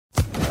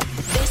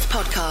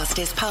podcast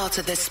is part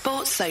of the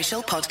Sports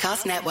Social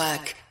Podcast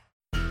Network.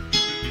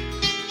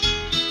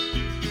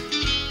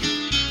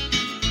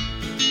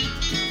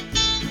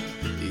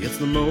 It's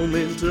the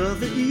moment of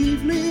the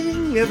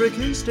evening every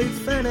K-State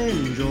fan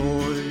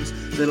enjoys.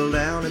 Settle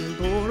down and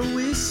pour a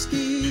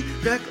whiskey,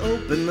 crack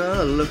open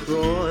a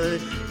LaCroix.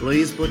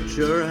 Please put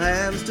your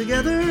hands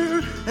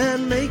together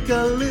and make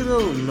a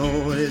little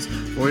noise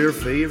for your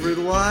favorite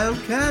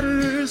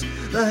Wildcatters,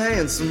 the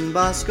handsome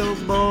Bosco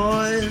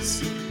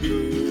boys.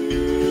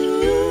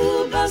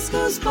 Ooh,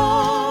 Bosco's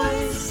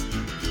boys.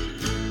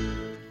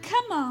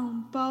 Come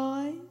on,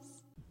 boys.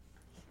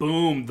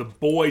 Boom, the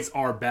boys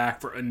are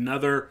back for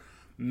another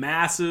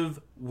massive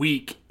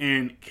week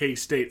in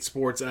K-State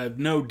sports. I have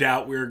no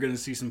doubt we're going to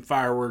see some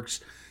fireworks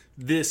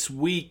this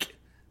week.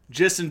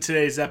 Just in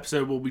today's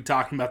episode, we'll be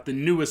talking about the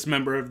newest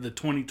member of the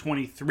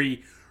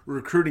 2023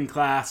 recruiting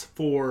class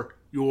for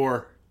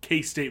your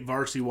K-State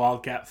varsity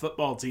Wildcat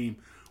football team.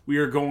 We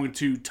are going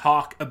to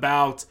talk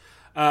about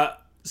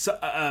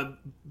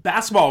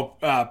basketball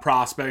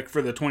prospect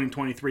for the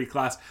 2023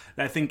 class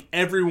that I think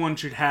everyone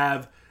should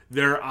have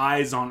their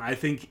eyes on. I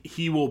think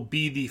he will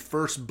be the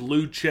first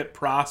blue chip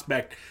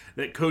prospect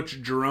that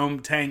Coach Jerome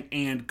Tang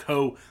and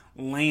co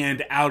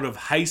land out of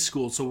high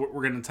school. So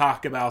we're going to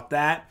talk about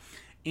that.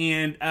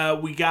 And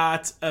we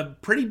got a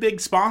pretty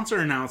big sponsor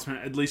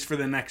announcement, at least for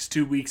the next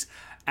 2 weeks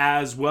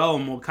as well.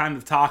 And we'll kind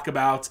of talk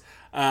about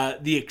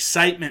the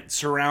excitement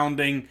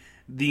surrounding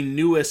the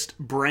newest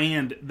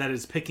brand that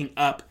is picking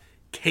up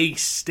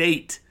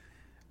K-State.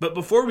 But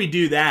before we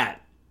do that,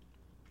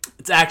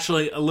 it's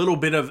actually a little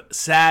bit of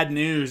sad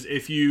news.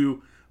 If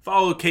you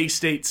follow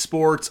K-State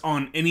sports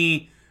on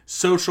any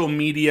social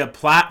media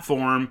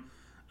platform,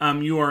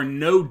 you are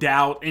no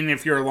doubt, and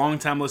if you're a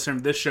longtime listener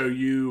of this show,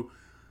 you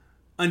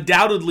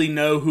undoubtedly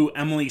know who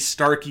Emily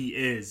Starkey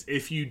is.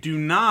 If you do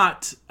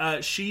not,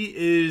 she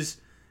is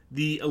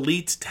the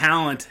elite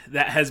talent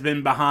that has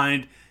been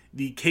behind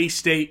the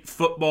K-State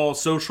football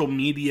social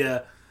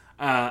media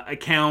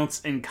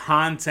accounts and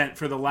content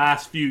for the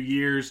last few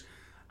years.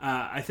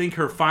 I think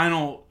her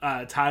final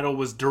title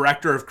was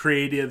Director of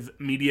Creative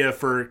Media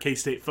for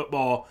K-State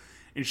football,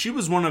 and she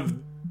was one of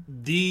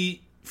the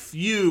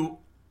few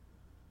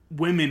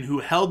women who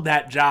held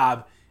that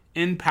job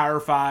in Power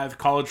 5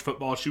 college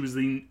football. She was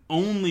the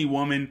only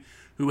woman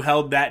who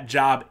held that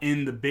job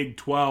in the Big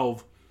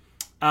 12,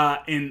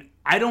 and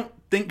I don't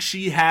think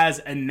she has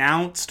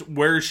announced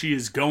where she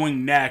is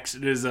going next.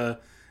 It is a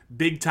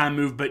big-time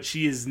move, but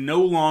she is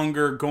no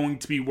longer going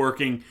to be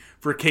working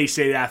for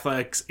K-State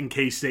athletics and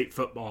K-State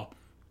football.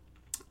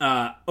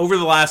 Over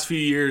the last few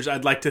years,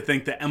 I'd like to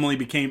think that Emily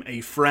became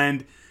a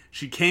friend.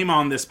 She came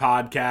on this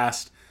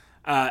podcast,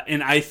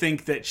 and I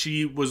think that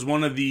she was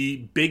one of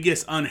the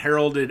biggest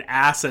unheralded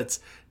assets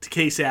to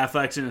K-State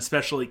athletics and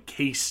especially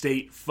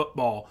K-State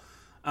football.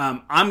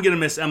 I'm going to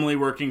miss Emily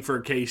working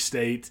for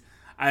K-State.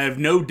 I have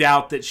no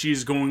doubt that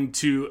she's going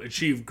to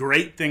achieve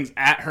great things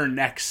at her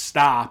next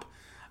stop.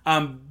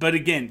 But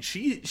again,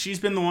 she's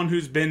been the one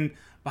who's been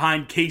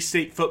behind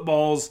K-State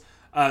football's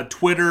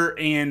Twitter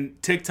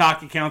and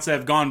TikTok accounts that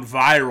have gone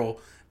viral,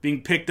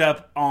 being picked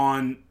up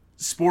on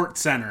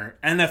SportsCenter,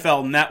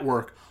 NFL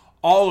Network,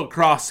 all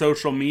across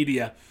social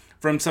media,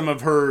 from some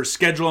of her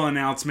schedule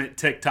announcement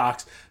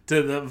TikToks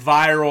to the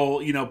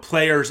viral,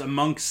 players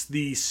amongst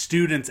the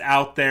students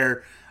out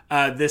there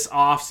this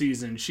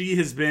offseason. She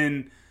has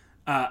been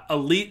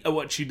elite at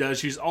what she does.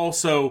 She's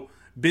also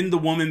been the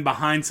woman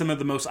behind some of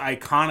the most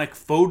iconic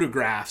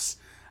photographs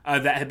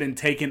that have been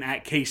taken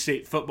at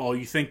K-State football.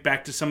 You think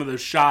back to some of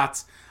those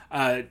shots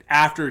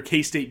after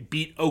K-State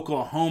beat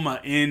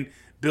Oklahoma in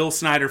Bill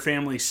Snyder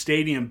Family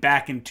Stadium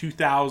back in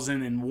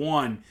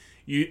 2001.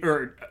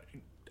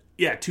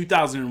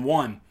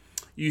 2001.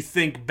 You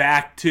think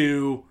back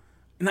to,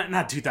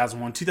 not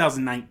 2001,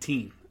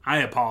 2019. I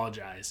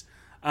apologize.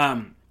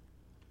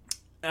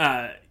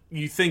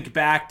 You think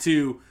back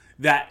to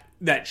that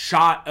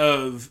shot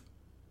of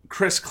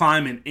Chris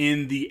Kleiman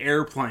in the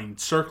airplane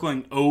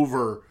circling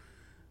over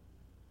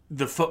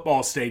the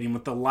football stadium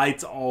with the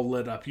lights all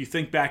lit up. You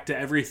think back to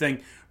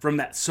everything from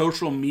that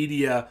social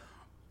media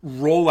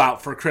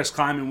rollout for Chris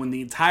Kleiman when the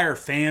entire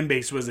fan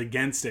base was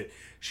against it.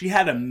 She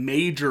had a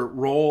major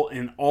role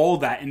in all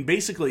that, and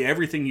basically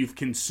everything you've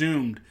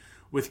consumed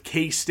with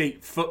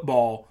K-State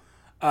football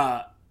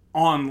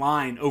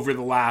online over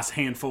the last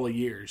handful of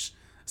years.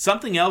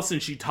 Something else,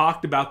 and she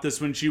talked about this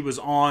when she was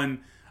on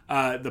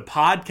the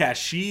podcast,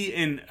 she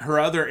and her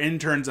other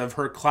interns of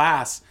her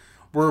class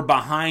were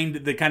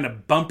behind the kind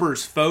of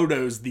bumpers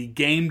photos, the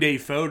game day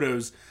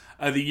photos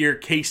of the year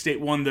K-State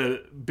won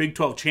the Big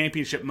 12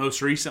 championship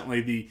most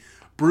recently. The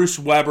Bruce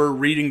Weber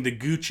reading the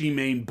Gucci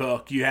Mane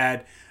book. You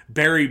had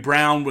Barry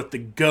Brown with the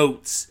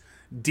goats,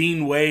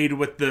 Dean Wade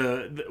with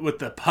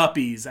the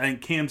puppies. I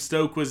think Cam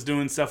Stoke was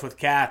doing stuff with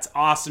cats.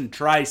 Austin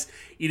Trice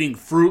eating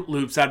Fruit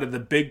Loops out of the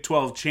Big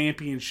 12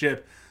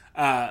 championship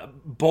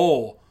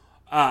bowl.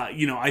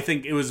 I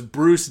think it was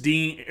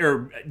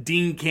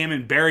Dean, Cam,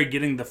 and Barry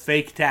getting the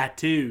fake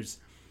tattoos.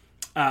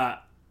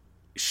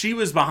 She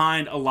was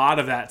behind a lot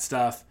of that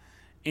stuff,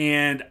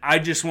 And I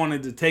just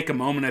wanted to take a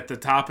moment at the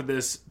top of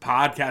this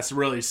podcast to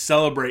really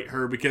celebrate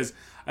her, because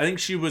I think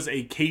she was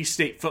a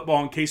K-State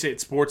football and K-State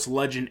sports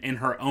legend in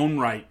her own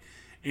right.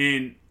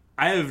 And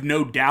I have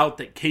no doubt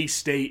that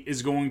K-State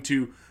is going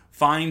to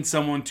find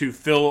someone to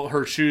fill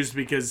her shoes,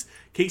 because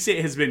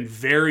K-State has been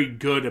very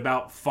good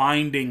about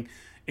finding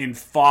and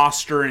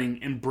fostering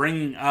and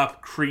bringing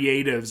up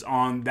creatives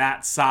on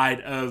that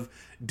side of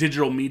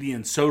digital media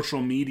and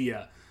social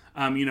media.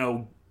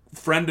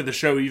 Friend of the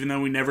show, even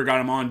though we never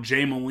got him on,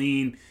 Jay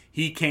Moline,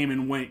 he came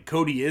and went.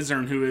 Cody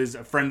Isern, who is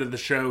a friend of the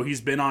show, he's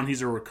been on,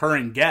 he's a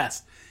recurring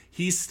guest.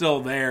 He's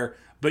still there.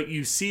 But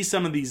you see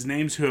some of these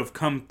names who have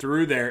come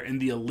through there and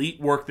the elite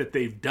work that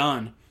they've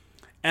done.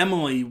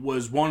 Emily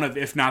was one of,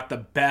 if not the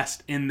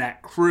best in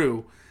that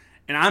crew.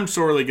 And I'm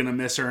sorely going to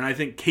miss her. And I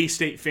think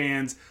K-State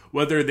fans,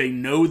 whether they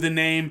know the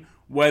name,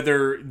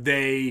 whether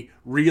they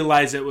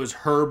realize it was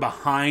her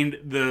behind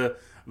the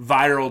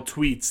viral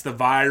tweets, the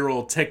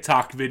viral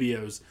TikTok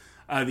videos,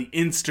 the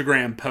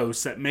Instagram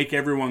posts that make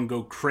everyone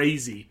go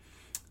crazy.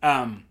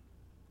 I'm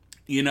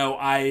going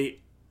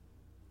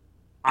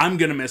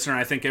to miss her,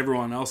 and I think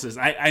everyone else is.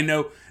 I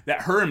know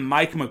that her and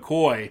Mike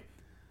McCoy,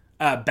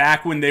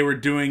 back when they were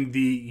doing the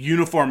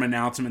uniform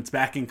announcements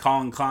back in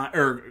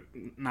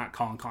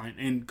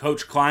in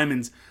Coach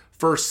Kleiman's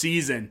first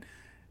season,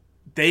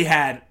 they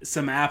had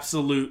some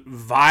absolute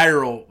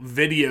viral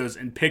videos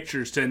and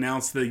pictures to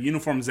announce the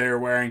uniforms they were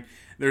wearing.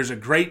 There's a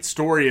great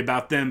story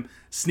about them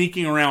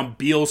sneaking around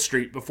Beale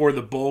Street before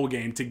the bowl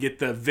game to get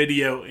the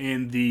video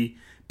and the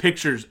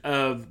pictures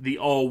of the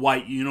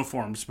all-white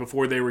uniforms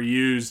before they were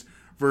used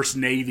versus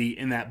Navy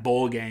in that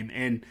bowl game.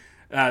 And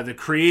the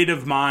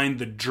creative mind,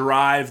 the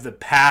drive, the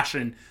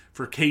passion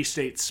for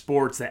K-State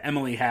sports that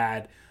Emily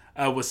had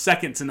was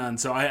second to none.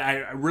 So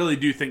I really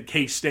do think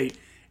K-State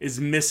is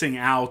missing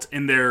out,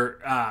 and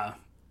they're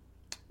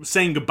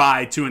saying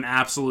goodbye to an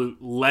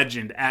absolute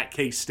legend at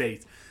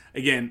K-State.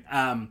 Again,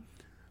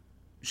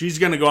 she's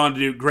going to go on to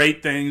do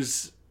great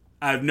things.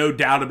 I have no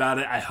doubt about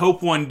it. I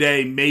hope one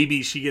day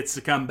maybe she gets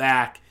to come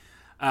back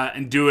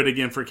and do it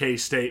again for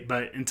K-State.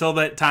 But until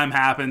that time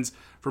happens,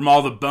 from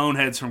all the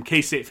boneheads, from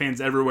K-State fans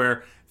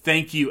everywhere,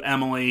 thank you,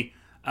 Emily.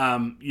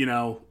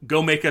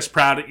 Go make us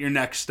proud at your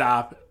next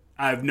stop.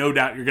 I have no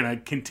doubt you're going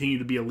to continue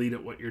to be elite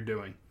at what you're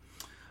doing.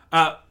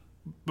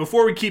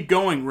 Before we keep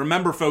going,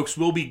 remember, folks,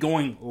 we'll be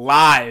going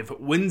live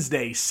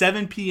Wednesday,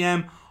 7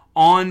 p.m.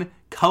 on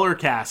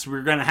Colorcast.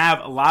 We're going to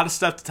have a lot of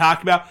stuff to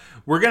talk about.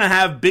 We're going to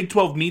have Big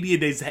 12 Media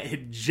Days that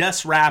had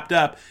just wrapped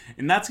up,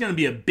 and that's going to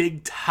be a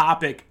big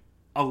topic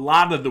a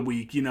lot of the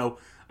week.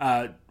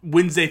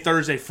 Wednesday,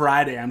 Thursday,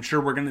 Friday, I'm sure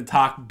we're going to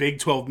talk Big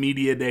 12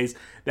 Media Days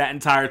that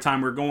entire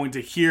time. We're going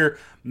to hear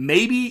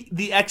maybe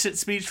the exit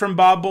speech from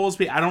Bob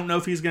Bowlesby. I don't know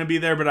if he's going to be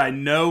there, but I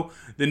know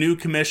the new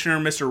commissioner,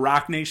 Mr.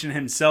 Rock Nation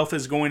himself,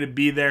 is going to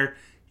be there.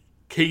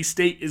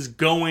 K-State is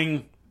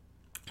going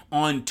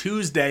on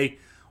Tuesday.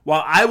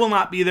 While I will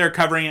not be there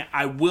covering it,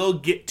 I will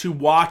get to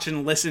watch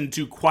and listen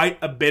to quite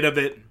a bit of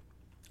it.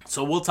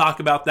 So we'll talk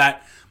about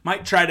that.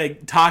 Might try to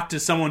talk to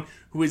someone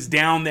who is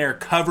down there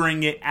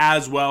covering it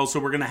as well. So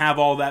we're going to have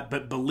all that.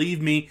 But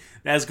believe me,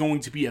 that is going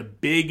to be a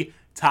big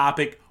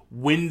topic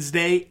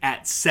Wednesday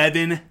at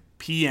 7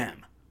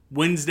 p.m.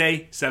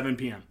 Wednesday, 7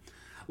 p.m.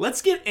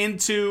 Let's get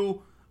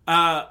into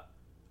a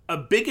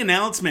big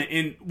announcement.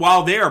 And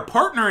while they are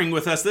partnering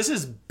with us, this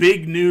is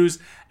big news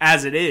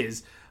as it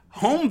is.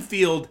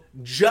 Homefield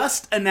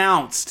just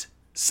announced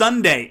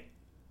Sunday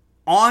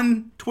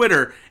on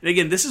Twitter. And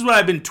again, this is what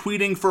I've been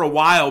tweeting for a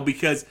while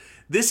because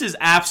this is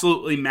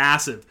absolutely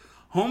massive.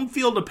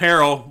 Homefield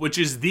Apparel, which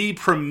is the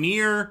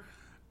premier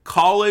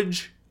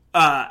college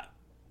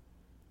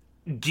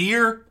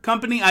gear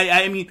company.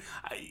 I mean,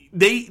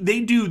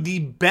 they do the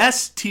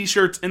best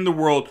t-shirts in the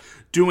world,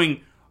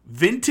 doing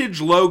vintage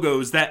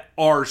logos that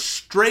are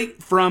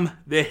straight from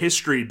the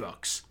history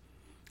books.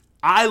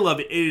 I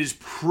love it. It is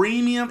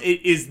premium.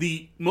 It is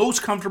the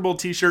most comfortable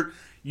t-shirt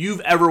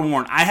you've ever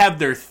worn. I have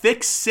their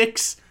Thick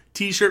 6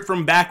 t-shirt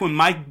from back when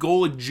Mike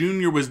Gola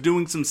Jr. was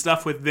doing some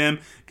stuff with them,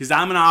 because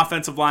I'm an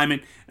offensive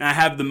lineman, and I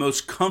have the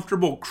most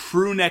comfortable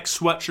crew neck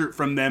sweatshirt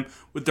from them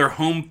with their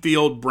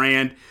Homefield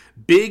brand.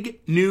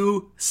 Big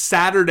new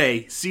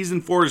Saturday.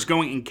 Season 4 is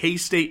going, and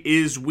K-State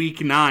is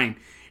week 9.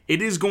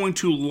 It is going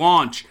to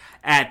launch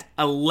at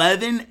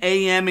 11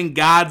 a.m. in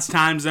God's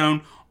time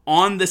zone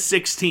on the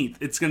 16th.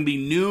 It's going to be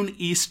noon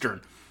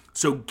Eastern.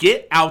 So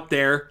get out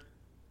there,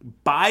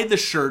 buy the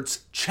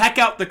shirts, check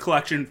out the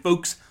collection.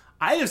 Folks,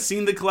 I have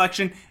seen the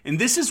collection, and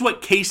this is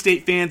what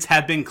K-State fans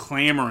have been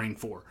clamoring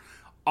for.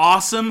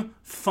 Awesome,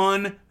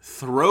 fun,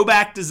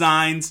 throwback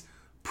designs,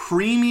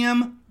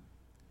 premium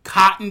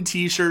cotton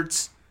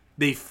t-shirts.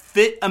 They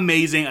fit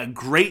amazing, a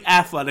great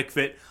athletic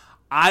fit.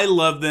 I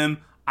love them.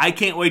 I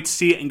can't wait to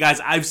see it. And guys,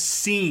 I've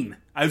seen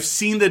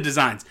the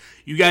designs.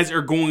 You guys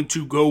are going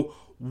to go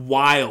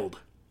wild.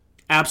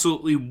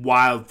 Absolutely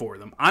wild for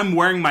them. I'm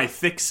wearing my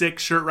Thick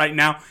 6 shirt right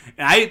now,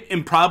 and I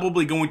am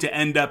probably going to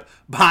end up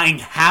buying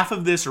half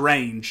of this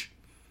range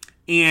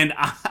And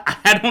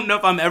I don't know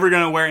if I'm ever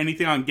going to wear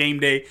anything on game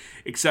day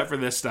except for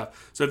this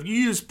stuff. So if you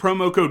use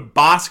promo code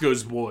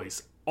Bosco's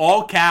Boys,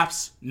 all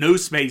caps, no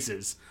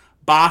spaces,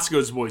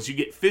 Bosco's Boys, you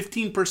get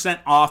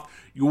 15% off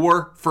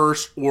your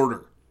first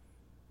order.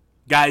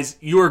 Guys,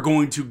 you are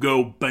going to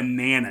go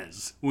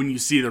bananas when you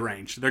see the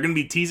range. They're going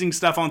to be teasing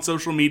stuff on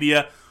social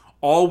media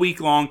all week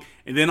long.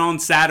 And then on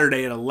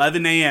Saturday at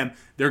 11 a.m.,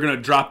 they're going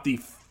to drop the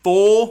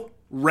full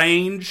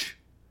range.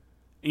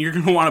 And you're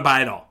going to want to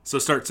buy it all. So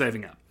start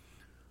saving up.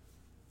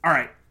 All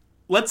right.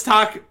 Let's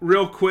talk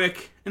real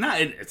quick. And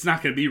it's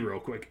not going to be real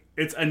quick.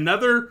 It's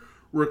another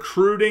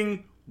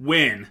recruiting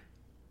win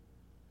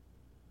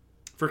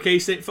for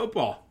K-State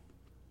football.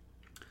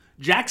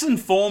 Jackson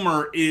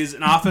Fulmer is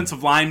an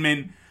offensive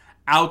lineman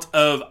out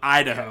of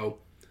Idaho.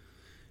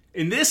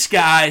 And this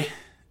guy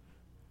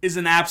is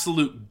an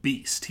absolute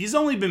beast. He's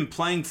only been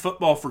playing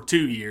football for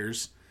 2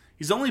 years.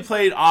 He's only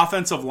played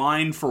offensive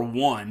line for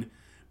 1.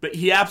 But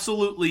he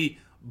absolutely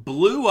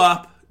blew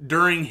up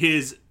during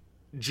his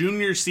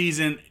junior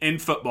season in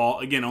football.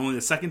 Again, only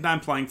the second time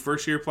playing,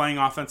 first year playing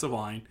offensive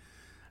line.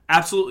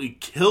 Absolutely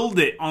killed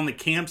it on the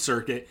camp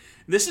circuit.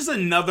 This is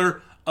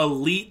another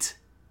elite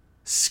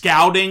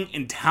scouting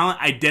and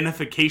talent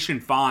identification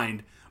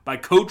find by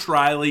Coach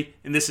Riley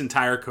and this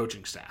entire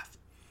coaching staff.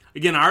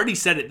 Again, I already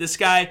said it. This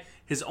guy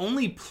has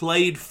only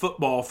played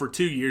football for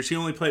 2 years. He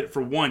only played it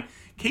for 1.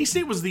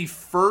 K-State was the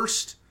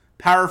first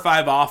Power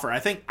 5 offer. I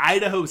think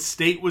Idaho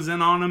State was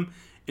in on him,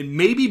 and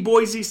maybe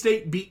Boise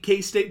State beat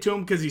K-State to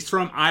him because he's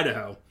from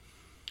Idaho.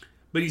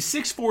 But he's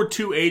 6'4",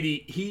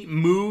 280. He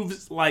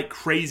moves like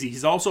crazy.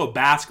 He's also a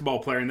basketball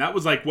player, and that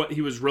was like what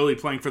he was really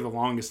playing for the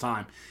longest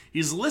time.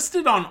 He's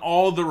listed on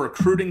all the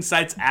recruiting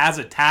sites as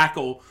a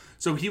tackle,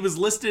 so he was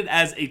listed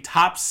as a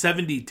top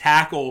 70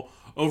 tackle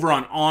over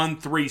on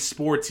On3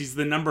 Sports. He's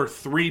the number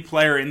 3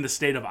 player in the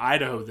state of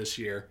Idaho this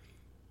year.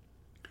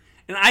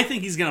 And I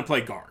think he's going to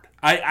play guard.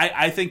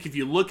 I think if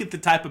you look at the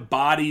type of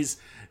bodies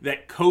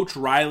that Coach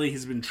Riley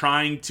has been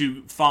trying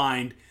to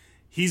find,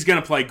 he's going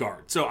to play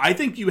guard. So I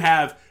think you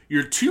have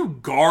your 2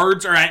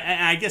 guards, or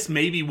I guess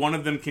maybe one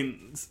of them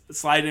can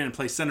slide in and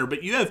play center,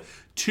 but you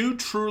have 2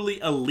 truly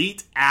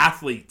elite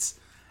athletes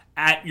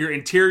at your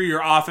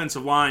interior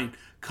offensive line,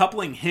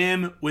 coupling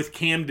him with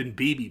Camden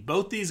Beebe.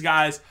 Both these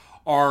guys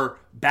are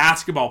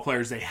basketball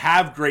players. They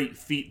have great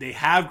feet. They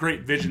have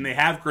great vision. They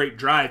have great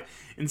drive.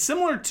 And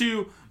similar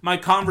to my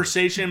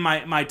conversation,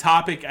 my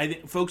topic, I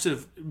think folks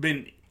have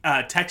been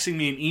texting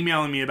me and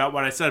emailing me about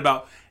what I said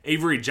about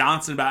Avery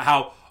Johnson, about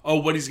how,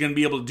 what he's going to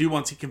be able to do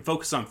once he can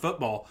focus on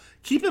football.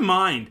 Keep in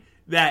mind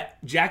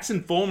that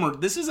Jackson Fulmer,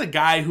 this is a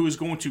guy who is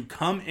going to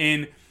come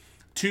in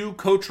to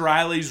Coach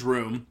Riley's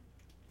room,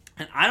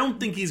 and I don't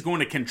think he's going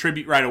to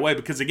contribute right away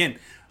because, again,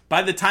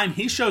 by the time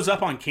he shows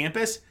up on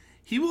campus,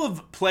 he will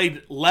have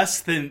played less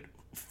than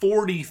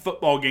 40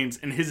 football games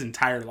in his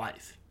entire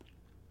life.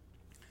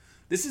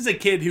 This is a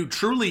kid who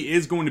truly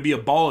is going to be a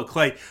ball of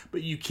clay,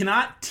 but you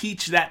cannot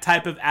teach that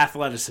type of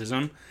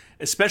athleticism,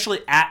 especially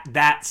at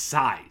that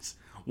size.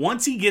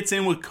 Once he gets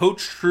in with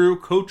Coach True,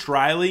 Coach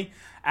Riley,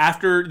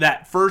 after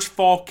that first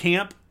fall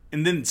camp,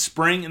 and then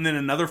spring, and then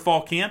another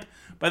fall camp,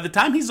 by the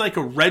time he's like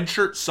a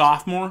redshirt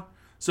sophomore,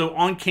 so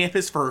on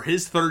campus for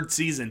his 3rd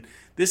season,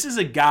 this is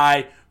a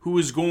guy who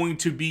is going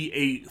to be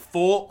a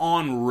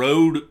full-on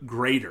road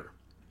grader.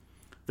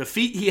 The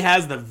feet he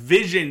has, the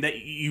vision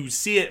that you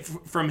see it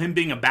from him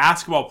being a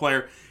basketball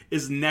player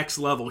is next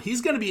level. He's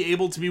going to be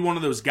able to be one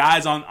of those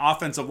guys on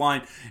offensive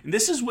line. And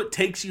this is what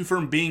takes you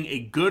from being a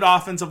good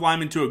offensive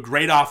lineman to a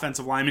great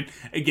offensive lineman.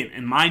 Again,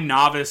 in my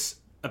novice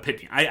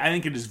opinion, I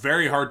think it is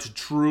very hard to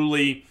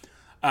truly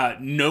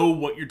know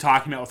what you're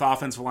talking about with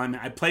offensive linemen.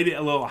 I played it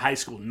a little in high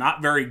school,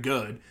 not very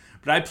good.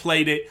 But I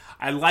played it.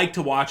 I like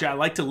to watch it. I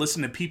like to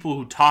listen to people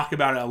who talk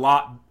about it a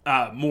lot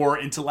more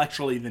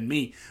intellectually than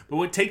me. But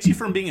what takes you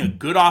from being a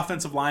good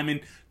offensive lineman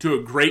to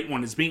a great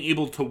one is being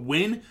able to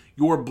win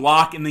your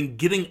block and then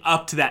getting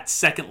up to that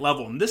second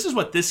level. And this is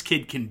what this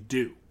kid can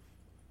do.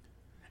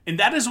 And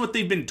that is what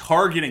they've been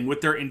targeting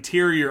with their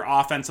interior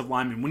offensive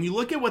linemen. When you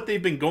look at what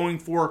they've been going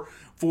for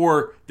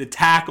the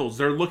tackles,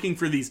 they're looking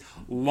for these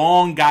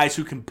long guys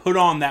who can put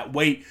on that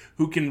weight,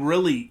 who can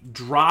really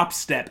drop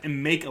step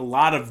and make a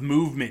lot of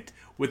movement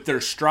with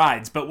their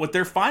strides. But what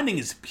they're finding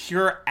is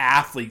pure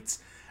athletes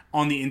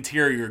on the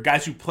interior,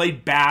 guys who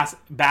played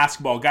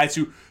basketball, guys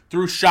who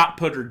threw shot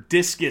putter,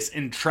 discus,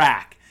 and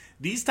track.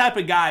 These type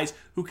of guys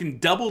who can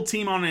double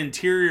team on an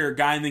interior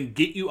guy and then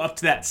get you up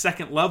to that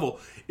second level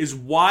is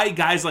why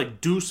guys like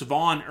Deuce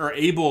Vaughn are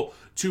able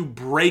to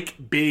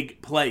break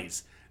big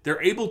plays.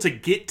 They're able to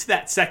get to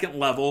that second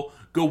level,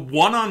 go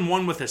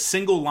one-on-one with a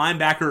single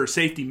linebacker or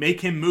safety,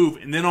 make him move,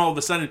 and then all of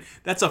a sudden,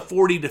 that's a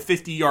 40 to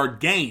 50-yard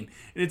gain.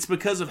 And it's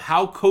because of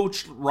how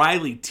Coach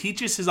Riley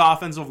teaches his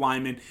offensive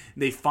linemen.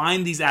 They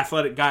find these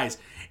athletic guys.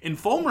 And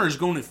Fulmer is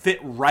going to fit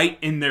right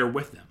in there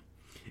with them.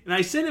 And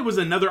I said it was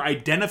another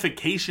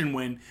identification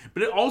win,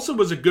 but it also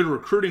was a good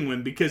recruiting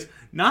win because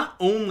not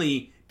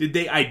only did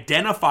they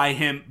identify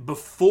him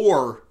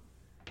before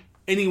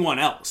anyone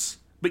else,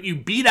 but you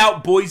beat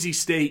out Boise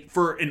State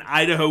for an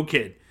Idaho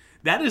kid.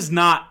 That is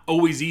not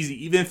always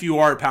easy, even if you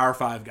are a Power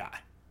 5 guy.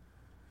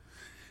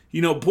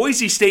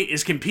 Boise State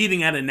is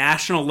competing at a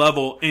national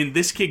level, and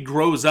this kid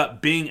grows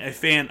up being a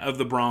fan of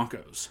the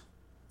Broncos.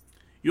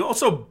 You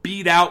also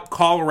beat out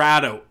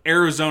Colorado,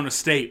 Arizona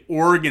State,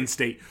 Oregon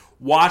State,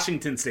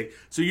 Washington State.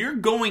 So you're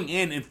going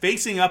in and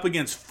facing up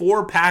against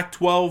 4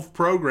 Pac-12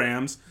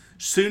 programs,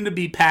 soon to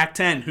be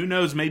Pac-10. Who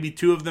knows, maybe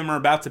 2 of them are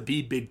about to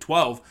be Big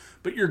 12.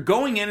 But you're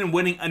going in and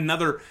winning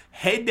another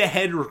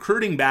head-to-head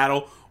recruiting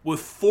battle with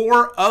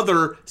 4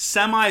 other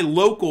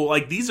semi-local,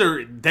 like these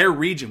are their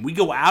region. We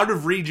go out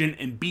of region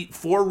and beat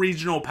 4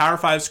 regional Power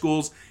 5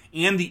 schools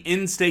and the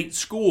in-state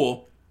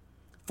school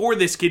for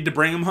this kid to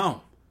bring him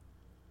home.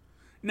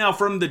 Now,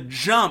 from the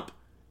jump,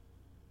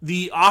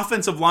 the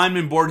offensive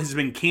lineman board has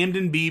been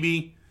Camden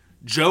Beebe,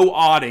 Joe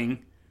Otting,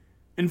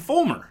 and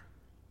Fulmer.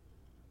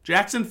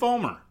 Jackson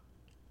Fulmer.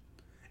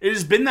 It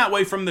has been that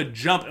way from the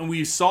jump, and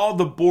we saw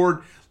the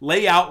board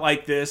lay out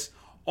like this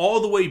all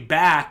the way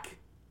back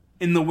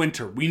in the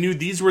winter. We knew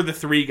these were the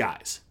 3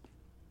 guys.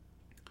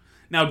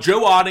 Now,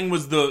 Joe Otting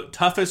was the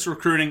toughest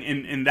recruiting,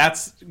 and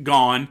that's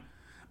gone.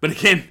 But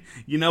again,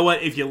 you know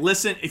what? If you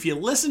listen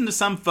to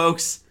some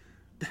folks,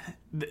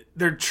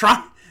 they're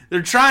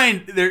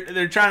trying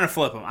to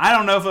flip them. I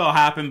don't know if it'll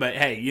happen, but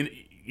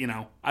hey, you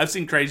know, I've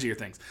seen crazier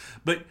things.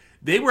 But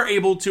they were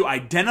able to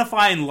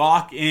identify and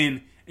lock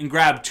in and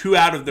grab 2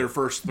 out of their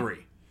first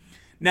 3.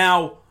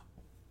 Now,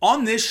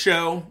 on this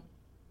show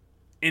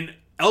and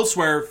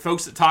elsewhere,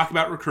 folks that talk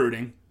about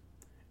recruiting,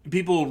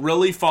 people who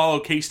really follow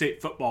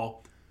K-State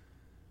football,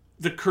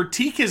 the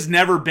critique has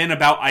never been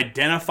about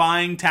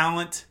identifying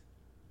talent,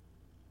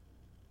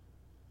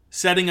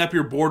 setting up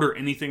your board, or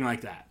anything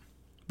like that.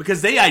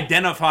 Because they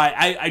identify,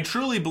 I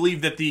truly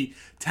believe that the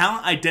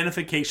talent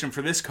identification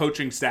for this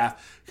coaching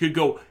staff could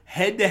go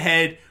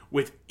head-to-head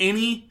with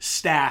any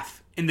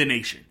staff in the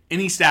nation.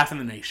 Any staff in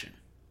the nation.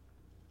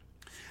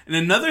 And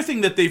another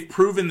thing that they've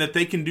proven that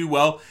they can do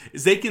well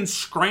is they can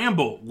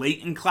scramble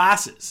late in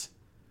classes.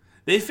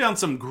 They found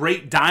some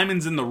great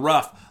diamonds in the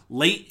rough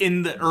late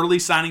in the early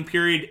signing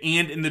period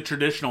and in the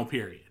traditional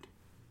period.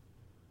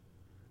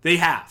 They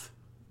have.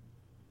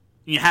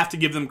 You have to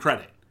give them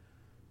credit.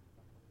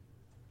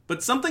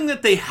 But something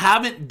that they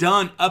haven't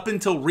done up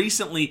until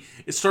recently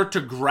is start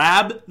to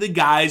grab the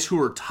guys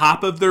who are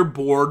top of their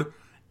board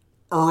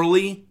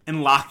early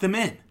and lock them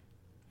in.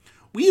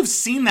 We have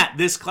seen that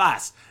this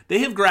class. They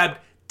have grabbed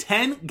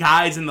 10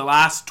 guys in the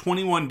last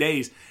 21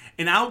 days.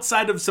 And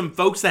outside of some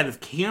folks that have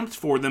camped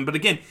for them, but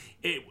again,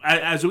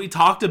 as we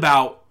talked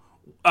about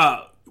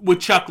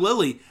with Chuck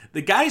Lilly,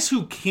 the guys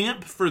who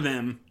camp for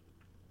them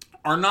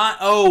are not,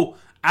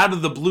 out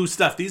of the blue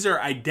stuff. These are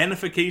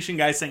identification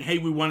guys saying, hey,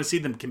 we want to see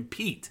them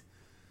compete.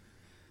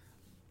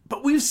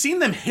 But we've seen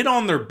them hit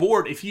on their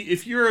board.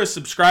 If you're a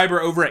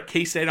subscriber over at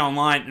K-State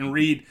Online and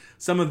read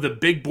some of the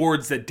big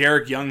boards that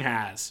Derek Young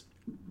has,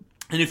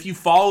 and if you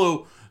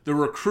follow the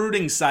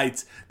recruiting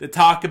sites that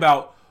talk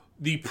about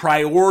the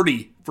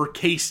priority for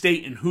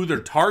K-State and who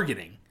they're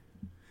targeting,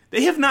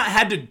 they have not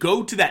had to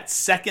go to that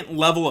second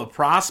level of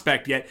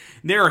prospect yet.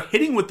 They are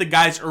hitting with the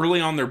guys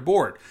early on their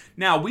board.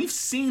 Now, we've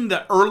seen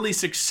the early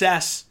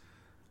success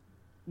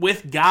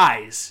with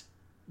guys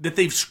that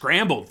they've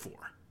scrambled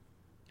for.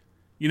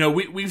 You know,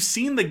 we've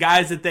seen the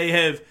guys that they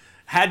have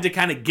had to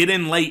kind of get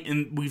in late,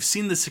 and we've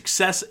seen the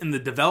success in the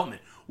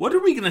development. What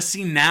are we going to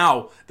see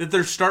now that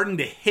they're starting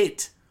to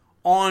hit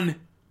on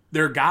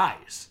their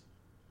guys?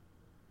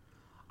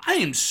 I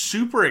am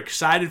super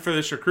excited for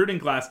this recruiting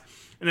class.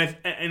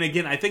 And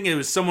again, I think it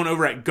was someone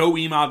over at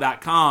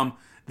goemail.com,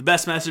 the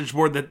best message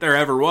board that there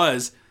ever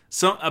was.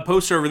 A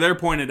poster over there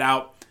pointed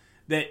out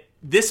that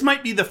this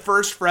might be the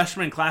first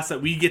freshman class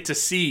that we get to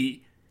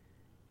see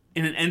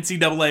in an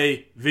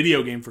NCAA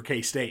video game for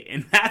K-State.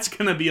 And that's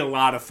going to be a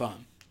lot of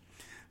fun.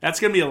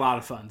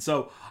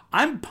 So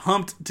I'm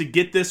pumped to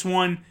get this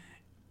one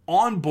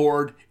on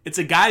board. It's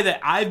a guy that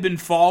I've been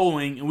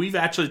following, and we've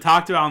actually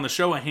talked about on the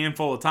show a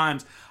handful of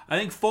times. I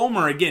think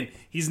Fulmer, again,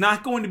 he's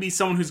not going to be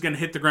someone who's going to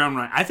hit the ground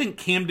running. I think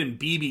Camden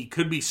Beebe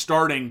could be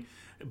starting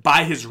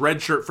by his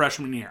redshirt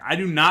freshman year. I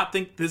do not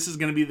think this is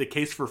going to be the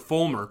case for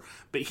Fulmer,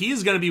 but he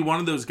is going to be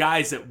one of those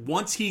guys that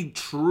once he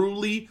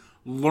truly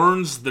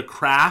learns the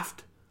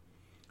craft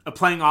of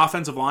playing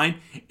offensive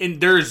line,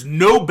 and there is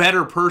no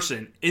better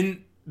person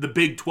in the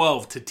Big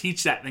 12 to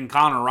teach that than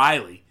Connor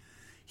Riley,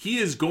 he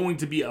is going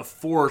to be a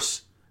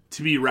force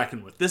to be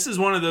reckoned with. This is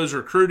one of those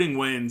recruiting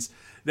wins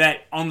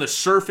that on the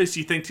surface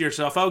you think to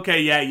yourself,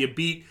 okay, yeah, you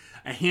beat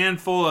a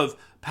handful of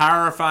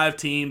Power 5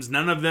 teams.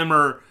 None of them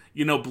are,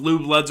 blue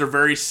bloods are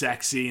very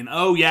sexy. And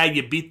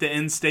you beat the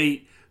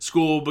in-state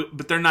school,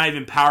 but they're not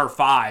even Power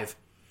 5.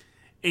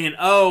 And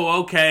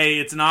okay,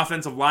 it's an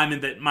offensive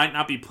lineman that might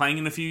not be playing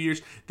in a few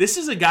years. This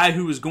is a guy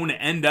who is going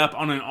to end up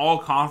on an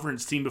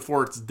all-conference team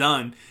before it's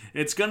done.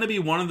 It's going to be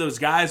one of those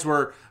guys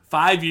where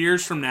 5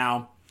 years from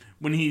now,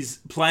 when he's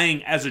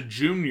playing as a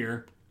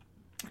junior,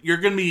 you're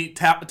going to be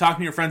talking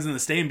to your friends in the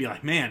state and be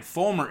like, man,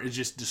 Fulmer is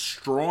just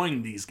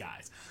destroying these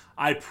guys.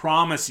 I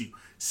promise you.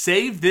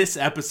 Save this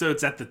episode.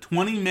 It's at the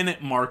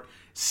 20-minute mark.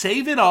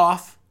 Save it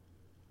off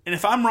And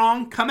if I'm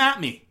wrong, come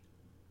at me.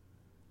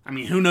 I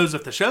mean, who knows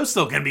if the show's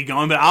still going to be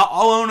going, but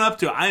I'll own up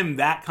to it. I am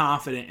that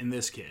confident in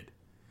this kid.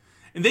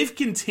 And they've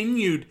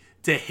continued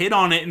to hit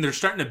on it, and they're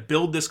starting to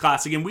build this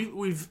class. Again,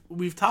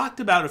 we've talked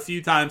about a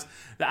few times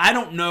that I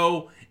don't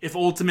know if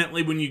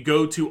ultimately when you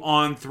go to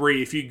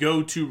On3, if you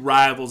go to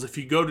Rivals, if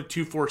you go to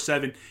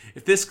 247,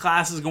 if this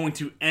class is going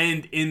to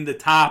end in the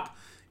top,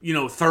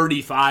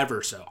 35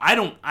 or so. I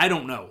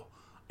don't know.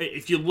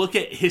 If you look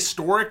at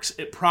historics,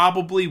 it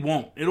probably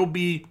won't. It'll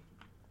be,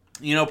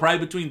 probably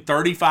between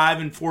 35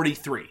 and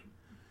 43.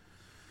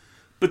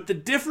 But the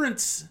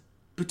difference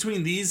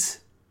between this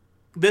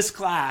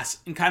class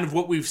and kind of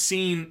what we've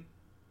seen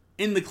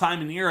in the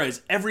Kleiman era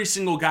is every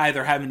single guy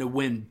they're having to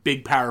win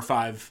big Power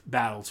 5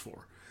 battles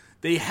for.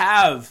 They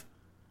have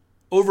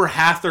over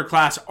half their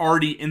class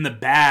already in the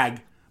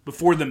bag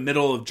before the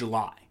middle of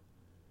July.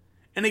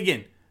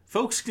 And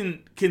folks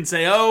can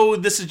say, oh,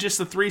 this is just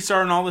a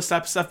 3-star and all this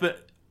type of stuff,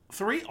 but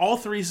all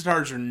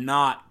 3-stars are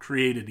not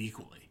created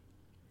equally.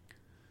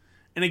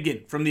 And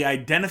again, from the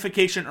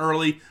identification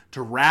early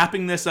to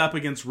wrapping this up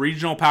against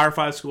regional Power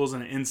 5 schools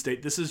and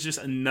in-state, this is just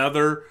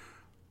another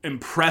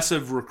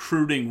impressive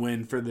recruiting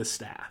win for this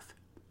staff.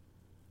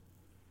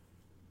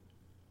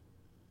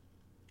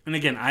 And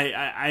again,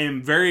 I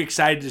am very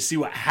excited to see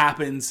what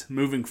happens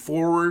moving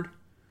forward.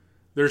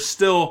 There's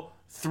still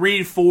 3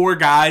 to 4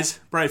 guys,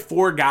 probably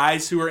 4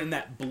 guys who are in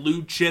that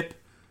blue chip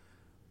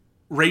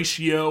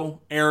ratio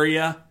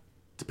area,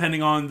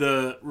 depending on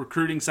the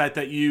recruiting site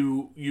that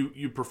you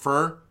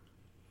prefer.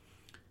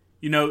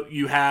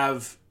 You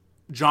have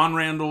John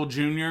Randall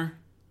Jr.,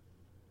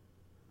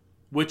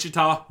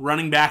 Wichita,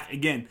 running back.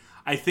 Again,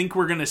 I think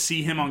we're going to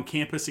see him on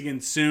campus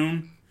again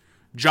soon.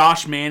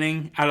 Josh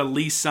Manning out of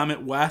Lee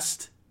Summit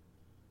West.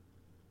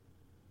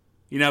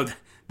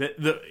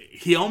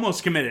 He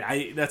almost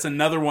committed. That's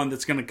another one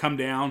that's going to come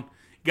down.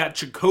 You got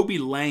Jacoby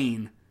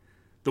Lane,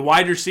 the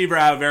wide receiver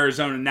out of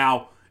Arizona.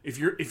 Now, if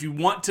you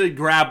want to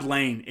grab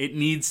Lane, it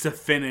needs to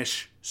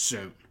finish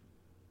soon.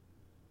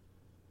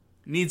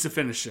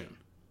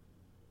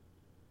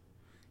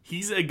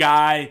 He's a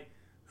guy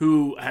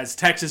who has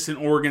Texas and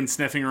Oregon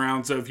sniffing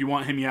around, so if you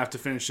want him, you have to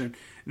finish him.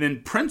 And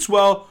then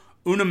Princewell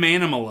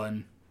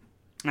Unamanamalin.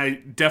 I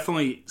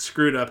definitely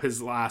screwed up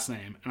his last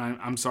name, and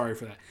I'm sorry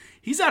for that.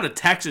 He's out of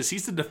Texas.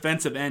 He's a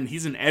defensive end.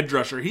 He's an edge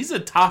rusher. He's a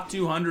top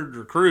 200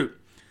 recruit.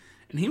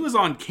 And he was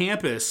on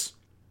campus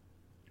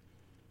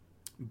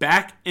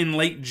back in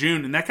late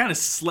June, and that kind of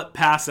slipped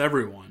past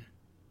everyone.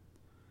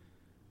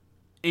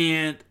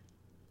 And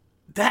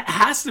that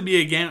has to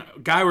be, again, a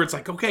guy where it's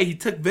like, okay, he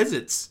took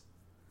visits.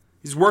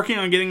 He's working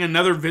on getting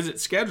another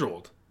visit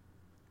scheduled.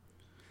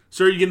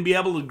 So you're going to be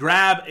able to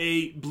grab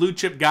a blue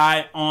chip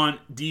guy on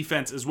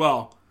defense as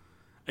well.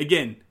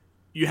 Again,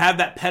 you have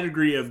that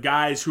pedigree of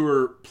guys who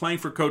are playing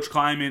for Coach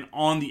Kleiman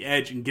on the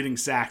edge and getting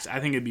sacks. I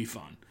think it'd be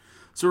fun.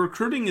 So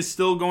recruiting is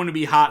still going to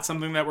be hot,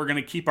 something that we're going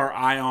to keep our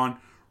eye on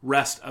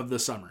rest of the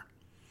summer.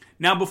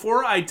 Now,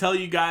 before I tell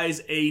you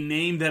guys a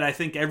name that I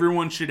think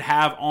everyone should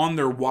have on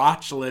their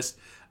watch list,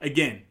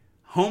 again,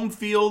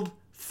 Homefield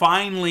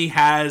finally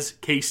has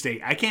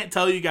K-State. I can't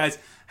tell you guys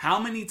how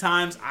many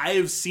times I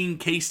have seen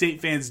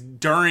K-State fans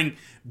during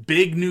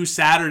Big New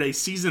Saturday,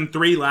 Season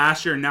 3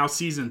 last year and now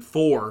Season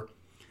 4,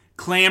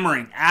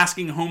 clamoring,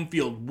 asking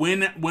Homefield,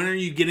 when are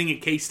you getting a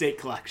K-State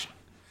collection?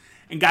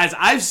 And guys,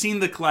 I've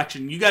seen the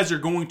collection. You guys are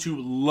going to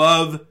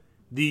love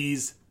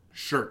these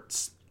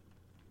shirts.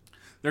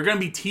 They're going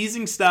to be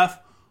teasing stuff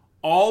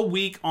all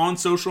week on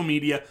social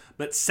media,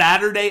 but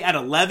Saturday at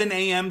 11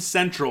 a.m.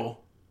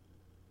 Central,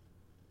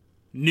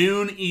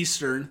 noon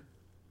Eastern,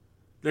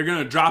 they're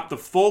going to drop the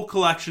full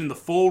collection, the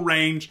full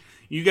range.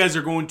 You guys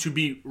are going to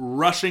be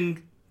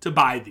rushing to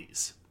buy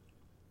these.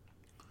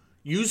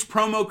 Use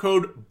promo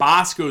code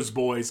Bosco's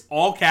Boys,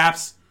 all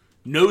caps,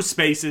 no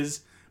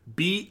spaces,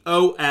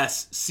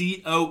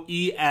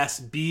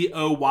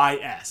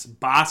 BOSCOESBOYS,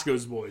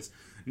 Bosco's Boys.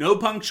 No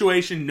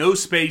punctuation, no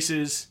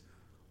spaces,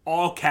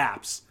 all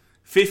caps.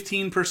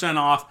 15%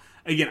 off.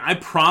 Again, I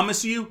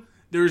promise you,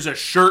 there's a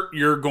shirt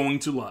you're going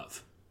to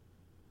love.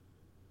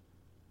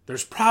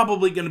 There's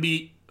probably going to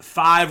be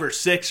 5 or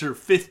 6 or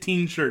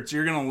 15 shirts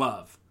you're going to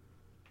love.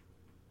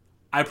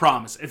 I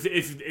promise.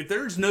 If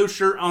there's no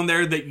shirt on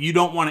there that you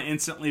don't want to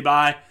instantly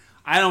buy,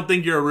 I don't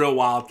think you're a real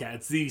Wildcat.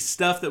 It's the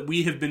stuff that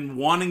we have been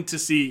wanting to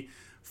see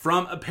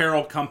from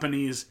apparel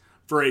companies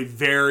for a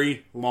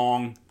very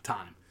long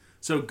time.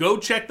 So go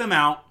check them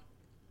out,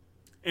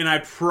 and I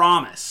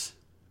promise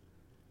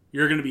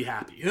you're going to be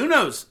happy. Who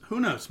knows?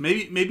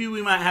 Maybe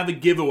we might have a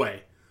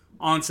giveaway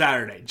on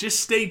Saturday. Just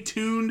stay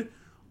tuned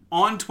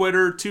on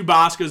Twitter to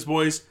Bosco's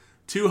Boys,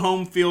 to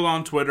Homefield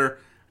on Twitter,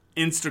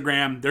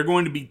 Instagram. They're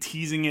going to be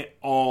teasing it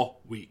all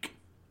week.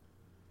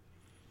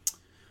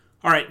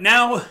 All right,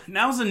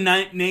 now's a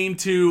name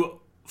to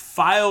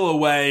file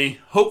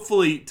away,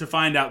 hopefully to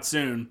find out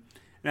soon.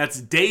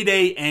 That's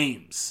Day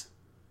Ames.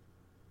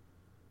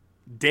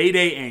 Day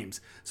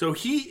Ames. So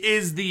he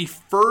is the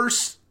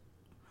first,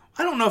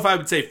 I don't know if I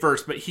would say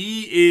first, but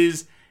he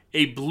is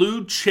a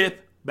blue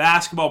chip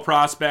basketball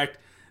prospect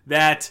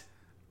that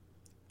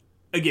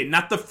again,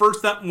 not the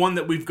first one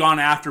that we've gone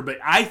after, but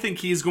I think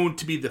he's going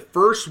to be the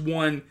first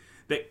one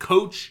that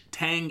Coach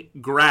Tang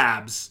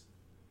grabs.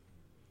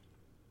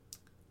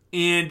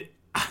 And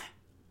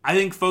I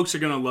think folks are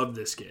going to love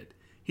this kid.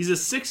 He's a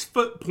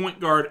 6-foot point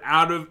guard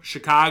out of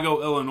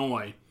Chicago,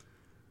 Illinois.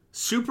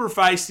 Super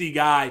feisty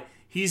guy.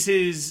 He's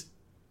his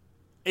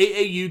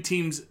AAU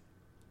team's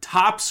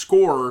top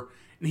scorer,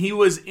 and he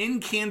was in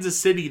Kansas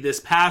City this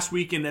past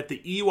weekend at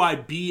the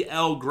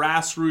EYBL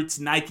Grassroots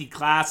Nike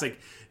Classic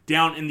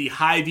down in the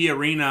Hy-Vee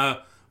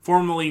Arena,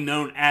 formerly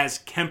known as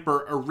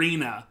Kemper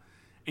Arena.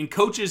 And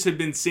coaches have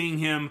been seeing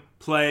him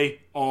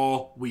play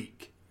all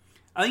week.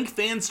 I think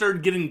fans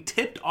started getting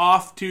tipped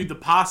off to the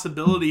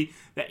possibility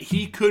that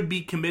he could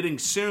be committing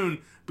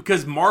soon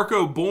because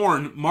Marco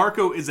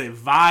is a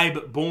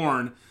vibe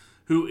born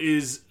who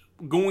is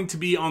going to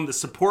be on the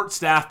support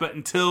staff, but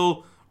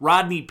until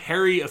Rodney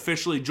Perry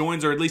officially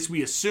joins, or at least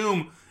we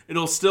assume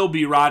it'll still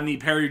be Rodney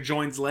Perry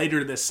joins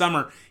later this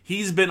summer,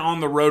 he's been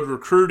on the road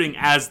recruiting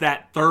as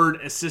that third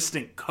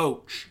assistant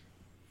coach.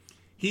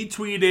 He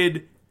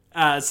tweeted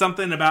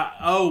something about,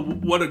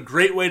 what a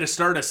great way to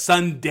start a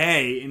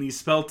Sunday, and he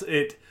spelt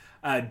it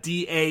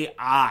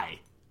D-A-I.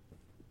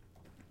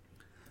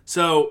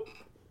 So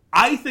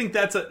I think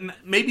that's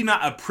maybe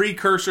not a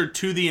precursor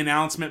to the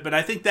announcement, but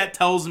I think that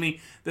tells me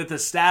that the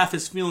staff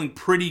is feeling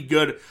pretty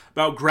good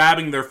about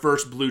grabbing their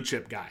first blue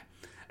chip guy.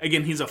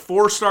 Again, he's a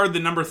 4-star, the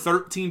number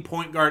 13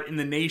 point guard in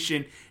the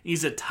nation.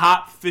 He's a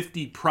top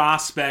 50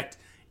 prospect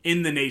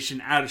in the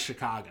nation out of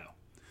Chicago.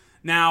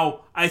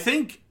 Now, I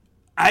think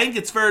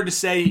it's fair to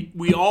say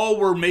we all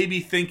were maybe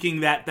thinking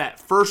that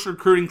first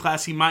recruiting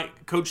class,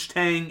 Coach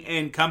Tang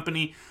and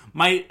company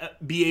might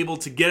be able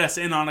to get us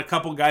in on a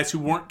couple guys who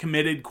weren't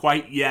committed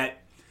quite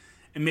yet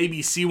and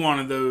maybe see one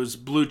of those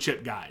blue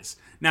chip guys.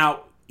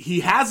 Now, he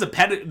has the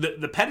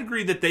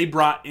pedigree that they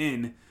brought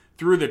in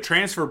through the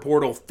transfer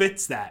portal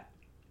fits that.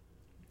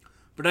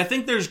 But I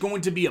think there's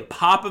going to be a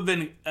pop of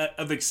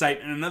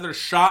excitement, another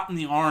shot in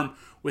the arm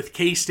with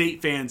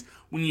K-State fans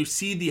when you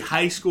see the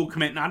high school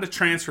commit, not a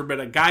transfer, but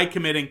a guy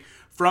committing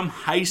from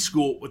high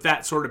school with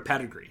that sort of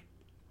pedigree.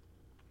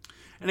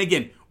 And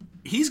again,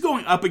 he's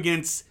going up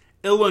against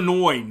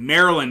Illinois,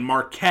 Maryland,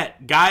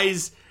 Marquette,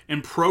 guys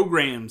and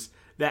programs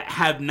that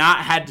have not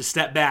had to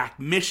step back,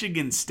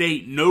 Michigan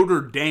State,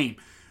 Notre Dame.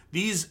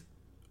 These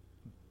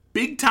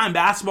big-time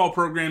basketball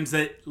programs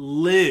that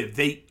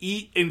they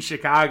eat in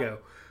Chicago.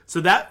 So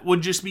that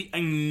would just be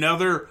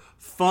another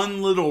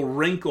fun little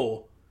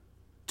wrinkle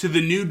to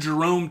the new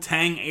Jerome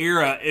Tang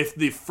era if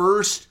the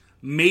first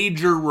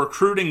major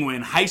recruiting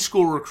win, high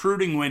school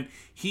recruiting win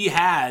he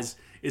has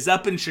is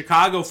up in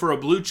Chicago for a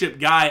blue chip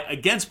guy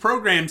against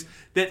programs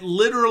that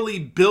literally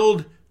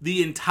build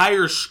the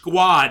entire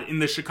squad in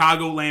the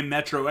Chicagoland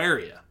metro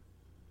area.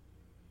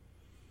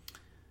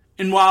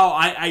 And while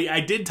I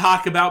did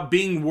talk about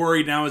being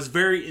worried, and I was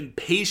very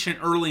impatient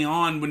early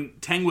on when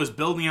Tang was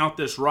building out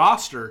this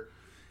roster,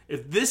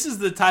 if this is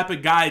the type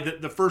of guy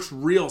that the first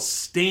real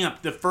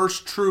stamp, the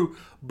first true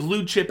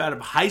blue chip out of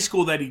high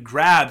school that he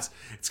grabs,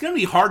 it's going to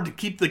be hard to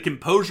keep the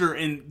composure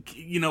and,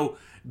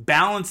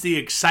 balance the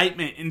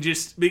excitement and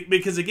just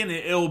because, again,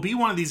 it'll be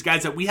one of these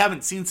guys that we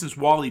haven't seen since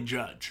Wally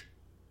Judge.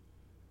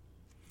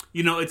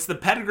 It's the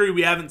pedigree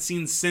we haven't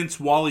seen since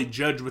Wally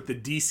Judge with the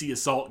DC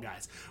Assault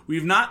guys.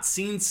 We've not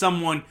seen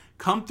someone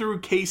come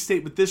through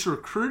K-State with this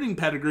recruiting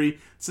pedigree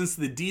since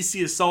the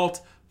DC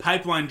Assault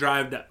pipeline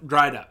dried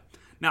up.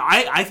 Now,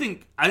 I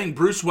think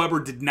Bruce Weber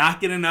did not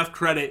get enough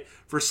credit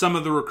for some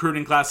of the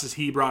recruiting classes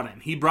he brought in.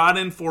 He brought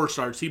in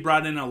 4-stars. He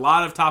brought in a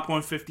lot of top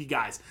 150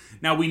 guys.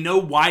 Now, we know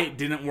why it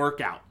didn't work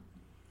out.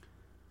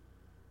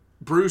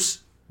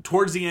 Bruce,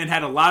 towards the end,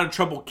 had a lot of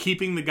trouble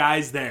keeping the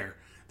guys there.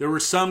 There were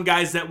some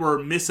guys that were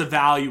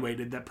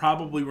misevaluated that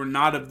probably were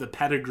not of the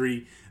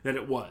pedigree that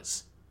it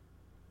was.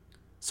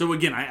 So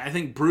again, I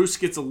think Bruce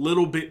gets a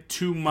little bit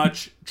too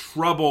much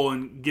trouble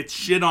and gets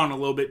shit on a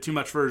little bit too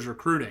much for his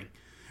recruiting.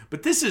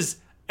 But this is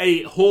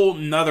a whole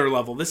nother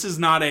level. This is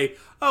not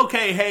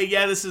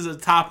this is a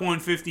top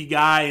 150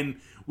 guy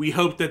and we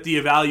hope that the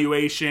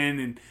evaluation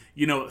and,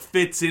 it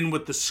fits in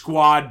with the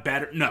squad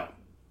better. No,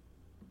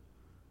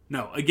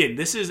 again,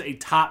 this is a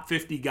top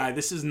 50 guy.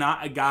 This is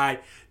not a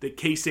guy that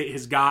K-State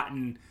has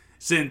gotten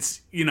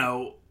since,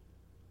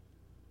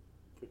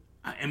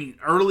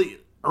 early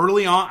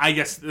on. I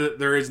guess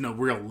there is no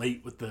real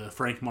late with the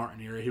Frank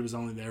Martin era. He was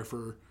only there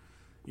for,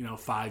 4 or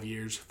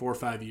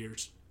 5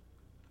 years.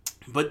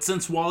 But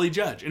since Wally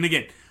Judge. And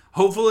again,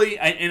 hopefully,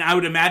 and I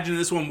would imagine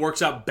this one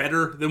works out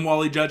better than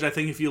Wally Judge. I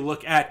think if you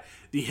look at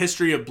the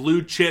history of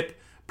blue chip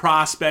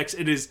prospects,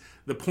 it is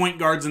the point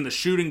guards and the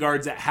shooting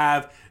guards that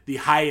have the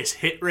highest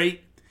hit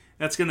rate.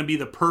 That's going to be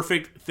the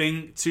perfect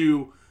thing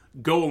to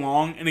go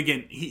along. And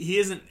again, he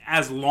isn't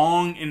as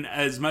long and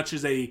as much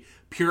as a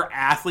pure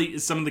athlete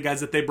as some of the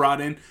guys that they brought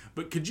in.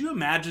 But could you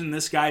imagine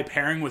this guy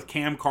pairing with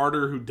Cam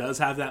Carter, who does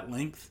have that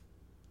length?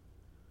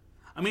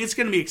 It's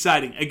going to be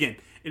exciting. Again,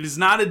 it is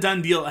not a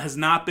done deal. It has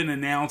not been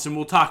announced, and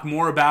we'll talk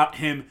more about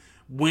him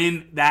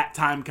when that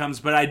time comes.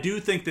 But I do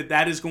think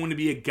that is going to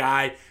be a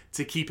guy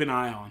to keep an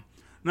eye on.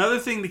 Another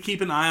thing to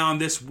keep an eye on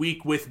this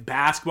week with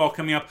basketball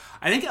coming up,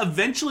 I think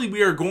eventually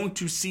we are going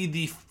to see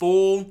the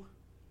full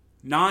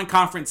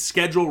non-conference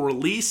schedule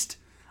released.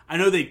 I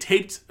know they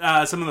taped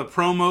some of the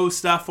promo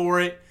stuff for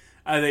it.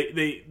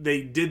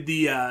 They did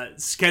the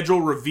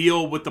schedule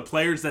reveal with the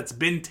players that's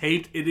been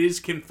taped. It is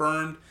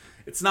confirmed.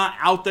 It's not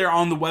out there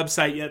on the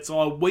website yet, so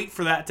I'll wait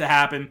for that to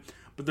happen.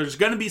 But there's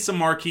going to be some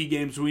marquee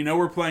games. We know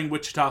we're playing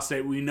Wichita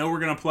State. We know we're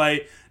going to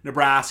play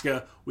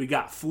Nebraska. We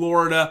got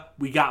Florida.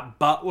 We got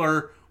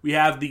Butler. We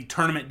have the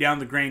tournament down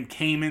the Grand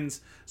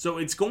Caymans. So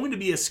it's going to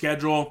be a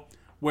schedule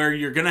where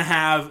you're going to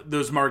have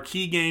those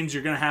marquee games.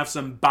 You're going to have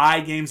some bye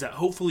games that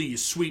hopefully you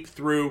sweep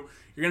through.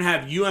 You're going to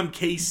have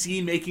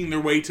UMKC making their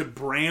way to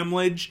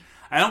Bramlage.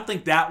 I don't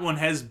think that one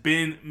has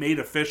been made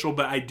official,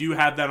 but I do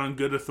have that on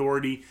good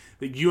authority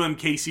that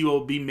UMKC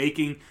will be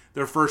making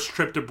their first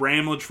trip to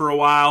Bramlage for a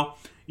while.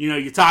 You know,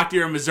 you talk to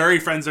your Missouri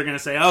friends, they're going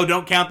to say, oh,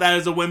 don't count that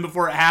as a win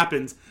before it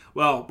happens.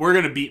 Well, we're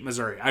going to beat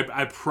Missouri, or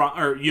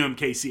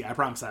UMKC. I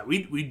promise that.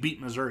 We'd beat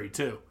Missouri,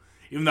 too,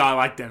 even though I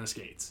like Dennis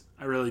Gates.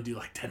 I really do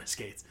like Dennis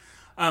Gates.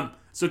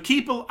 So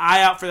keep an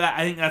eye out for that.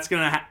 I think that's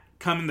going to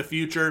come in the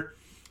future.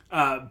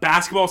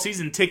 Basketball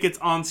season tickets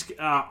on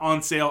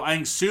sale. I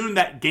think soon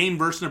that game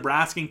versus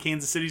Nebraska and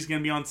Kansas City is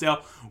going to be on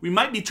sale. We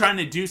might be trying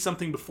to do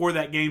something before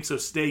that game, so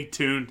stay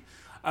tuned.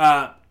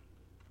 But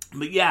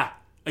yeah,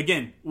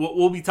 again,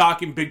 we'll be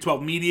talking Big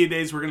 12 Media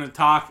Days. We're going to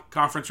talk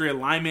conference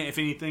realignment if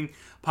anything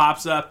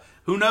pops up.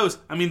 Who knows?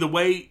 I mean, the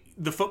way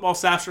the football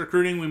staff's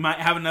recruiting, we might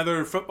have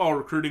another football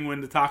recruiting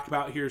win to talk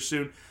about here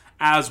soon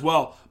as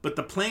well. But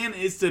the plan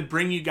is to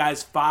bring you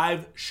guys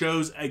 5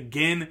 shows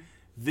again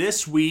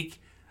this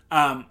week.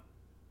 And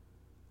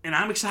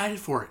I'm excited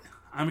for it.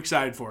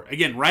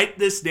 Again, write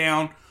this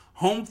down.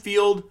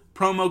 Homefield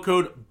promo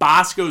code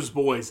Bosco's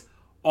Boys.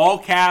 All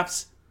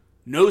caps,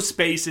 no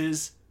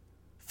spaces.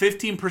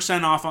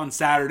 15% off on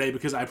Saturday,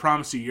 because I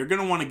promise you're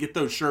going to want to get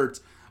those shirts,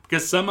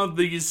 because some of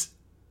these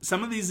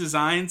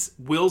designs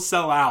will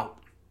sell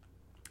out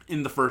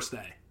in the first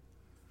day.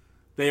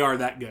 They are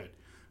that good.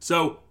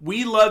 So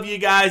we love you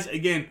guys.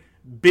 Again,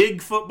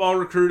 big football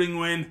recruiting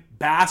win.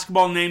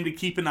 Basketball name to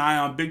keep an eye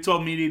on. Big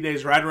 12 Media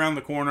Days right around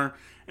the corner.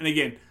 And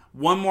again,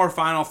 one more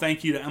final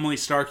thank you to Emily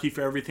Starkey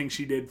for everything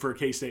she did for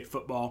K-State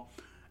football.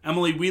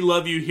 Emily, we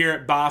love you here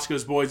at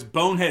Bosco's Boys.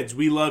 Boneheads,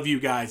 we love you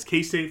guys.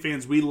 K-State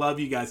fans, we love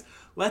you guys.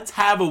 Let's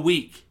have a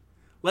week.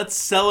 Let's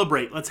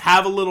celebrate. Let's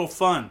have a little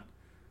fun.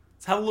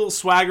 Let's have a little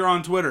swagger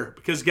on Twitter,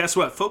 because guess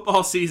what?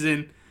 Football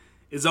season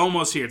is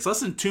almost here. It's less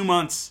than 2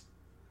 months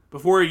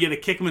before we get to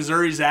kick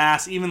Missouri's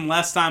ass, even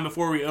less time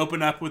before we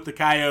open up with the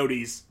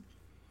Coyotes.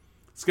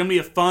 It's going to be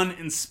a fun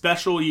and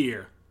special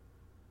year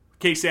for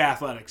K-State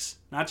athletics.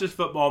 Not just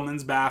football,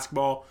 men's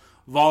basketball,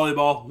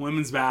 volleyball,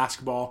 women's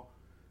basketball.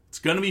 It's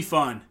going to be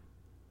fun.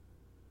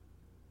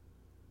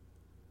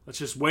 Let's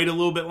just wait a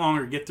little bit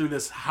longer, get through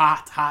this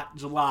hot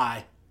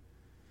July.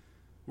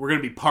 We're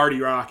going to be party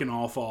rocking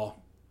all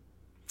fall.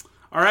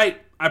 All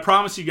right, I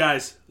promise you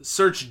guys,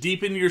 search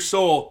deep into your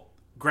soul.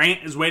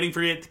 Grant is waiting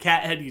for you at the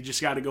Cat Head. You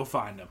just got to go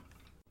find him.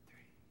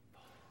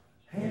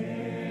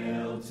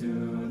 Hail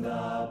to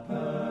the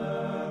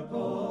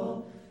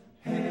purple,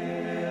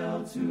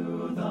 hail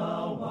to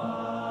the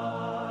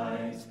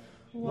white,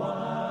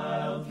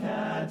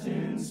 wildcat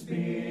in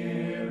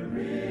spirit,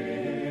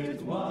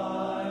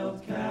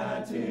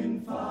 wildcat in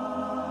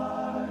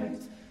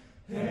fight.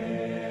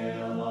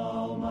 Hail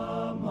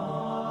alma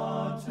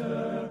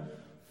mater,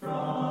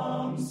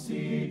 from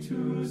sea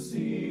to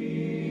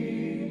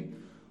sea,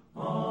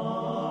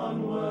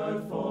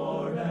 onward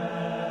forever,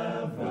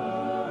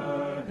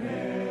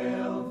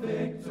 hail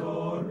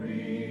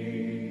victory.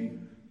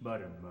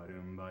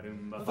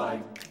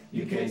 Fight,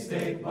 you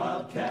K-State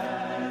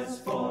Wildcats,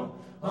 for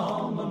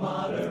alma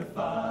mater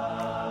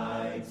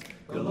fight.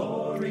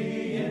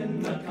 Glory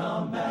in the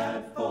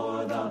combat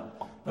for the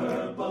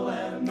purple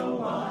and the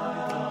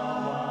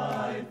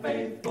white.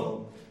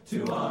 Faithful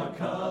to our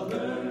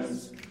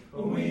colors,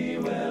 we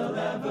will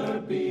ever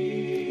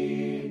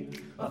be.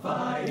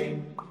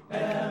 Fighting,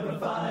 ever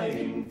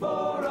fighting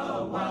for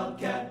a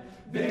Wildcat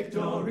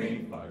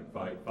victory. Fight,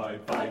 fight,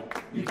 fight,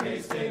 fight. You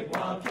K-State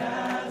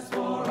Wildcats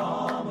for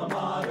alma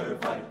mater.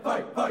 Fight,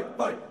 fight, fight,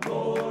 fight.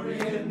 Glory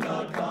in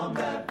the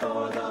combat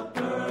for the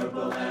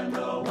purple and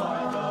the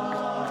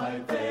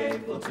white.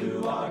 Faithful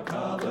to our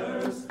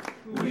colors,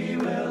 we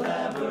will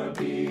ever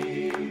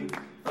be.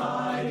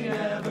 Fighting,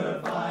 ever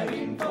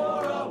fighting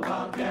for a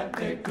Wildcat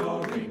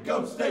victory.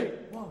 Go State!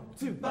 1,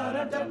 2,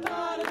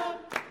 ba-da-da-da-da-da,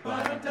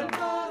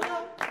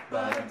 ba-da-da-da-da,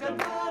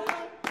 ba-da-da-da-da,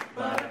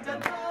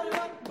 ba-da-da-da-da,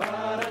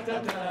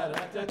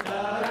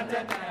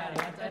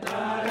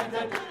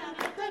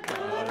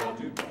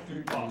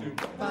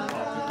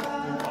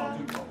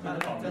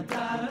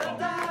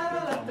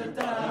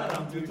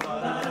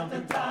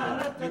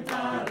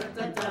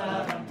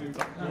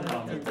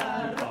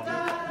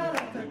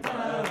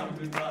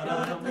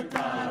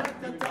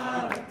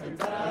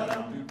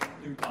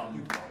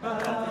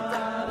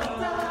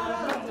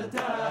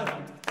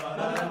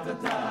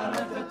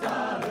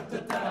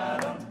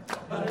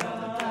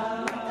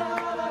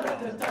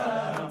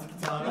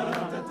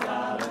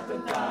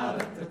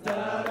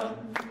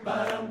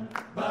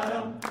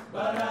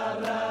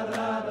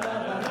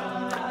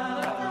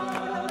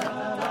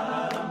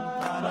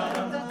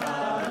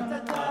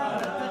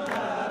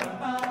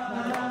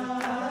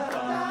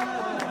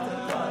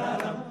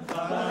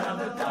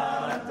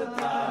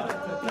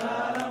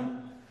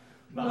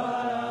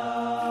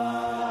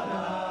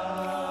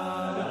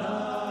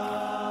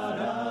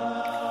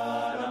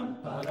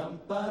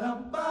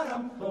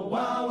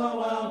 wow,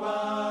 wow,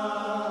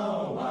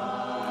 wow, wow,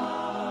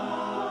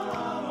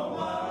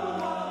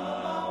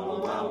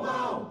 wow, wow,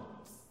 wow.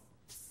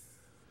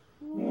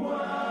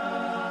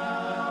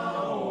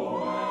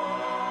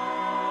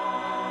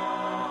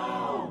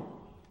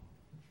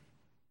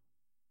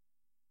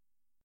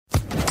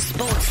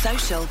 Sports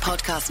Social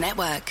Podcast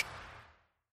Network.